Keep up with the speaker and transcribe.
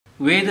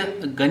ವೇದ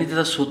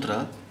ಗಣಿತದ ಸೂತ್ರ.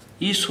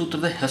 ಈ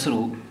ಸೂತ್ರದ ಹೆಸರು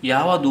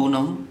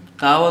ಯಾವದೂನಂ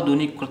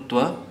ತಾವದೂನೀಕೃತ್ವ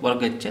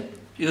ವರ್ಗಚ್ಚ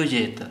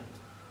ಯೋಜಯತ.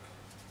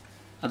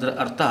 ಅದರ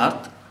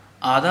ಅರ್ಥಾತ್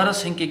ಆಧಾರ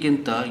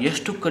ಸಂಖ್ಯೆಗಿಂತ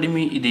ಎಷ್ಟು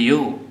ಕಡಿಮೆ ಇದೆಯೋ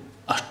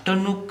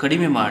ಅಷ್ಟನ್ನು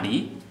ಕಡಿಮೆ ಮಾಡಿ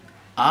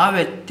ಆ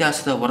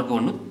ವ್ಯತ್ಯಾಸದ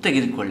ವರ್ಗವನ್ನು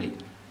ತೆಗೆದುಕೊಳ್ಳಿ.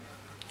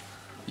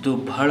 ಇದು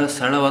ಬಹಳ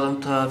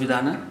ಸರಳವಾದಂತಹ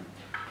ವಿಧಾನ.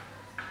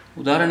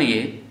 ಉದಾಹರಣೆಗೆ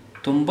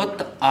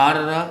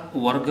 96ರ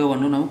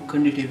ವರ್ಗವನ್ನು ನಾವು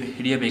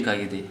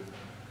ಹಿಡಿಯಬೇಕಾಗಿದೆ.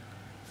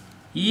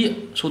 ಈ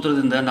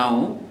ಸೂತ್ರದಿಂದ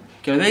ನಾವು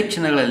ಕೆಲವೇ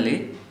ಕ್ಷಣಗಳಲ್ಲಿ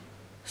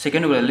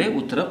ಸೆಕೆಂಡುಗಳಲ್ಲಿ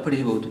ಉತ್ತರ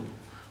ಪಡೆಯಬಹುದು.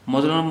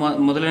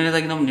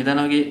 ಮೊದಲನೇದಾಗಿ ನಾವು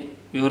ನಿಧಾನವಾಗಿ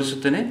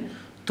ವಿವರಿಸುತ್ತೇನೆ.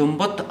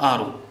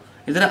 96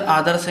 ಇದರ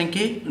ಆಧಾರ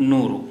ಸಂಖ್ಯೆ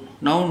 100.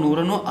 ನಾವು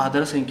 100ನ್ನು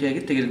ಆಧಾರ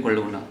ಸಂಖ್ಯೆಯಾಗಿ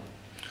ತೆಗೆದುಕೊಳ್ಳೋಣ.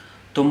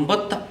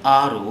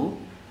 96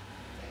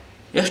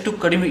 ಎಷ್ಟು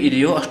ಕಡಿಮೆ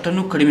ಇದೆಯೋ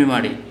ಅಷ್ಟನ್ನು ಕಡಿಮೆ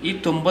ಮಾಡಿ. ಈ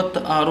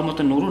 96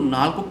 ಮತ್ತು 100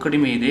 4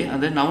 ಕಡಿಮೆ ಇದೆ,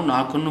 ಅಂದರೆ ನಾವು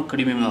 4ಅನ್ನು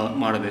ಕಡಿಮೆ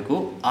ಮಾಡಬೇಕು.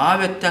 ಆ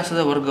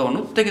ವ್ಯತ್ಯಾಸದ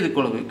ವರ್ಗವನ್ನು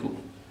ತೆಗೆದುಕೊಳ್ಳಬೇಕು.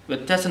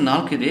 ವ್ಯತ್ಯಾಸ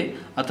 4 ಇದೆ,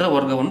 ಅದರ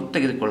ವರ್ಗವನ್ನು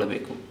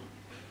ತೆಗೆದುಕೊಳ್ಳಬೇಕು.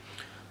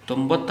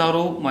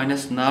 96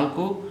 ಮೈನಸ್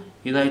 4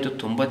 ಇದಾಯಿತು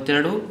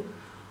 92.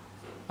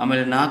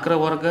 ಆಮೇಲೆ 4ರ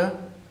ವರ್ಗ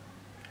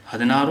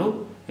 16.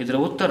 ಇದರ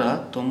ಉತ್ತರ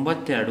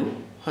 92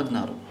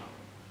 16.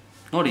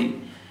 ನೋಡಿ,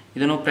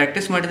 ಇದನ್ನು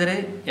ಪ್ರಾಕ್ಟೀಸ್ ಮಾಡಿದರೆ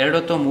 2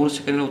 ಅಥವಾ 3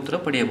 ಸೆಕೆಂಡ್ಗಳ ಉತ್ತರ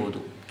ಪಡೆಯಬಹುದು.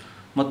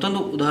 ಮತ್ತೊಂದು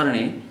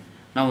ಉದಾಹರಣೆ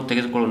ನಾವು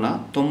ತೆಗೆದುಕೊಳ್ಳೋಣ.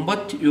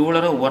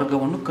 97ರ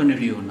ವರ್ಗವನ್ನು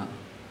ಕಂಡುಹಿಡಿಯೋಣ.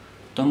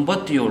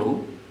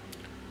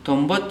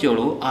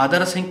 97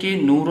 ಆಧಾರ ಸಂಖ್ಯೆ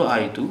 100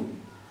 ಆಯಿತು.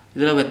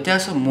 ಇದರ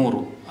ವ್ಯತ್ಯಾಸ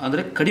 3,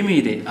 ಅಂದರೆ ಕಡಿಮೆ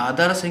ಇದೆ,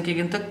 ಆಧಾರ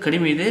ಸಂಖ್ಯೆಗಿಂತ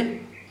ಕಡಿಮೆ ಇದೆ.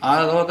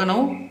 ಆವಾಗ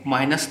ನಾವು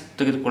ಮೈನಸ್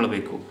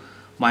ತೆಗೆದುಕೊಳ್ಳಬೇಕು.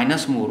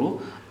 -3,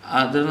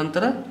 ಅದರ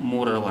ನಂತರ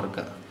 3ರ ವರ್ಗ.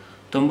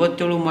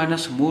 97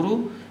 ಮೈನಸ್ 3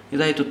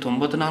 ಇದಾಯಿತು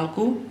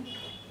 94.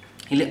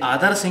 ಇಲ್ಲಿ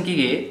ಆಧಾರ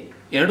ಸಂಖ್ಯೆಗೆ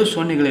 2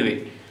 ಸೊನ್ನೆಗಳಿವೆ.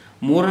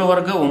 3ರ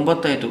ವರ್ಗ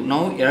 9 ಆಯಿತು.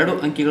 ನಾವು 2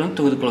 ಅಂಕಿಗಳನ್ನು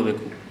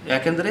ತೆಗೆದುಕೊಳ್ಳಬೇಕು,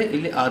 ಯಾಕೆಂದರೆ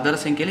ಇಲ್ಲಿ ಆಧಾರ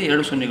ಸಂಖ್ಯೆಯಲ್ಲಿ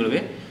 2 ಸೊನ್ನೆಗಳಿವೆ,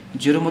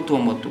 0 ಮತ್ತು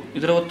 9.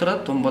 ಇದರ ಉತ್ತರ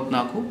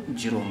 94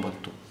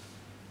 09.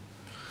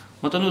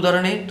 ಮತ್ತೊಂದು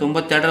ಉದಾಹರಣೆ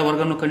 92ರ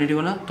ವರ್ಗವನ್ನು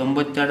ಕಂಡುಹಿಡಿಯೋಣ.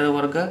 92ರ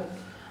ವರ್ಗ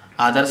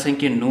ಆಧಾರ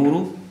ಸಂಖ್ಯೆ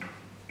 100.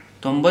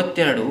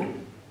 92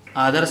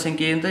 ಆಧಾರ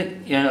ಸಂಖ್ಯೆಯಿಂದ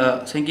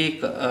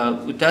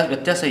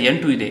ವ್ಯತ್ಯಾಸ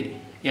 8 ಇದೆ.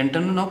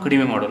 8ಅನ್ನು ನಾವು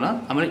ಕಡಿಮೆ ಮಾಡೋಣ.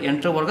 ಆಮೇಲೆ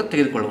 8ರ ವರ್ಗ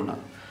ತೆಗೆದುಕೊಳ್ಳೋಣ.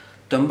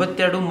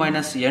 92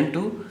 ಮೈನಸ್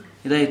 8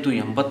 ಇದಾಯಿತು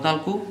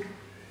 84.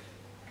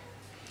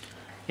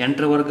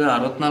 8ರ ವರ್ಗ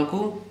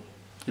 64.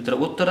 ಇದರ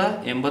ಉತ್ತರ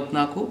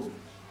 84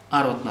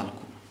 64.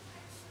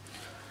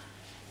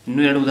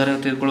 ಇನ್ನೂ 2 ಉದಾಹರಣೆ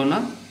ತೆಗೆದುಕೊಳ್ಳೋಣ.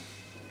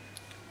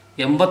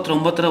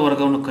 89ರ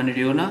ವರ್ಗವನ್ನು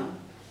ಕಂಡುಹಿಡಿಯೋಣ.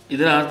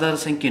 ಇದರ ಆಧಾರ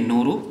ಸಂಖ್ಯೆ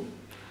 100.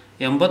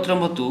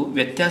 89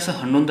 ವ್ಯತ್ಯಾಸ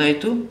 11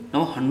 ಆಯಿತು.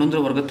 ನಾವು 11ರ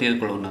ವರ್ಗ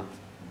ತೆಗೆದುಕೊಳ್ಳೋಣ.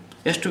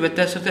 ಎಷ್ಟು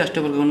ವ್ಯತ್ಯಾಸ ಇರುತ್ತೆ ಅಷ್ಟೇ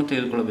ವರ್ಗವನ್ನು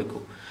ತೆಗೆದುಕೊಳ್ಳಬೇಕು.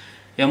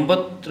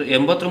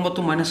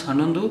 89 ಮೈನಸ್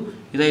 11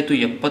 ಇದಾಯಿತು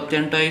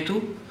 78 ಆಯಿತು.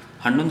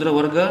 11ರ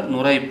ವರ್ಗ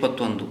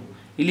 121.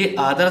 ಇಲ್ಲಿ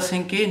ಆಧಾರ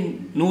ಸಂಖ್ಯೆ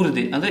 100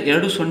 ಇದೆ, ಅಂದರೆ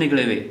 2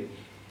 ಸೊನ್ನೆಗಳಿವೆ.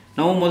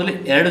 ನಾವು ಮೊದಲು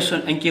 2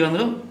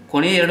 ಅಂಕಿಗಳಂದ್ರೆ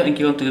ಕೊನೆಯ 2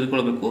 ಅಂಕಿಗಳನ್ನು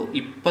ತೆಗೆದುಕೊಳ್ಳಬೇಕು.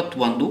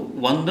 21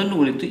 ಒಂದನ್ನು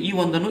ಉಳಿತು, ಈ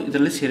ಒಂದನ್ನು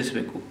ಇದರಲ್ಲಿ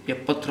ಸೇರಿಸಬೇಕು.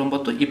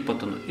 79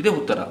 21 ಇದೇ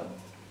ಉತ್ತರ.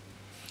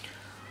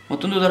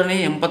 ಮತ್ತೊಂದು ಉದಾಹರಣೆ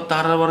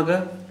 86ರ ವರ್ಗ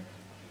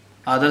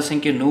ಆಧಾರ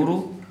ಸಂಖ್ಯೆ 100.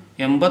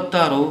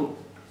 86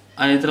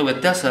 ಇದರ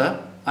ವ್ಯತ್ಯಾಸ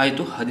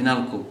ಆಯಿತು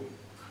 14.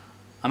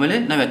 ಆಮೇಲೆ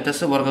ನಾವು ವ್ಯತ್ಯಾಸ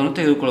ವರ್ಗವನ್ನು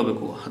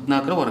ತೆಗೆದುಕೊಳ್ಳಬೇಕು.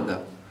 14ರ ವರ್ಗ.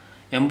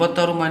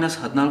 86 ಮೈನಸ್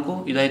 14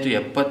 ಇದಾಯಿತು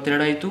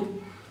 72 ಆಯಿತು.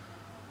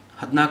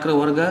 14ರ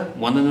ವರ್ಗ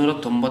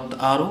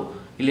 196.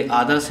 ಇಲ್ಲಿ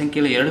ಆಧಾರ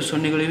ಸಂಖ್ಯೆಯಲ್ಲಿ 2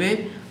 ಸೊನ್ನೆಗಳಿವೆ,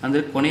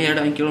 ಅಂದರೆ ಕೊನೆಯ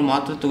 2 ಅಂಕಿಗಳು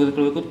ಮಾತ್ರ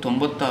ತೆಗೆದುಕೊಳ್ಳಬೇಕು.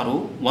 96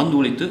 1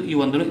 ಉಳಿತು, ಈ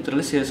ಒಂದನ್ನು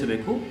ಇದರಲ್ಲಿ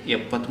ಸೇರಿಸಬೇಕು.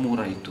 73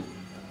 ಆಯಿತು.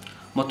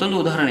 ಮತ್ತೊಂದು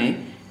ಉದಾಹರಣೆ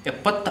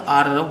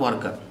 76ರ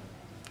ವರ್ಗ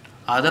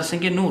ಆಧಾರ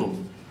ಸಂಖ್ಯೆ 100.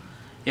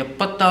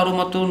 76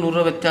 ಮತ್ತು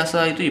 100ರ ವ್ಯತ್ಯಾಸ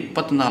ಆಯಿತು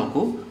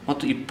 24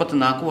 ಮತ್ತು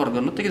 24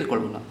 ವರ್ಗವನ್ನು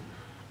ತೆಗೆದುಕೊಳ್ಳೋಣ.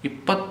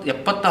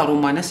 76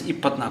 ಮೈನಸ್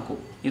 24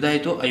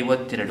 ಇದಾಯಿತು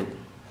 52.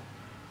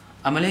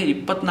 ಆಮೇಲೆ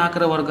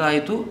 24ರ ವರ್ಗ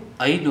ಆಯಿತು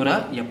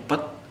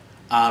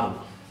 576.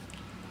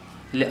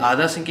 ಇಲ್ಲಿ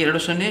ಆಧಾರ ಸಂಖ್ಯೆ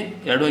 2 ಸೊನ್ನೆ,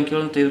 2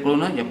 ಅಂಕಿಗಳನ್ನು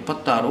ತೆಗೆದುಕೊಳ್ಳೋಣ.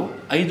 76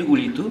 5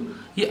 ಉಳಿಯಿತು,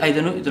 ಈ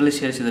 5ಅನ್ನು ಇದರಲ್ಲಿ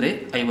ಸೇರಿಸಿದರೆ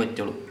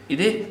 57.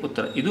 ಇದೇ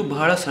ಉತ್ತರ. ಇದು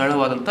ಬಹಳ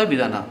ಸರಳವಾದಂಥ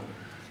ವಿಧಾನ.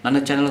 ನನ್ನ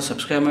ಚಾನಲ್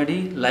ಸಬ್ಸ್ಕ್ರೈಬ್ ಮಾಡಿ,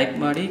 ಲೈಕ್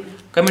ಮಾಡಿ,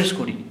 ಕಮೆಂಟ್ಸ್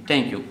ಕೊಡಿ.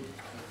 Thank you.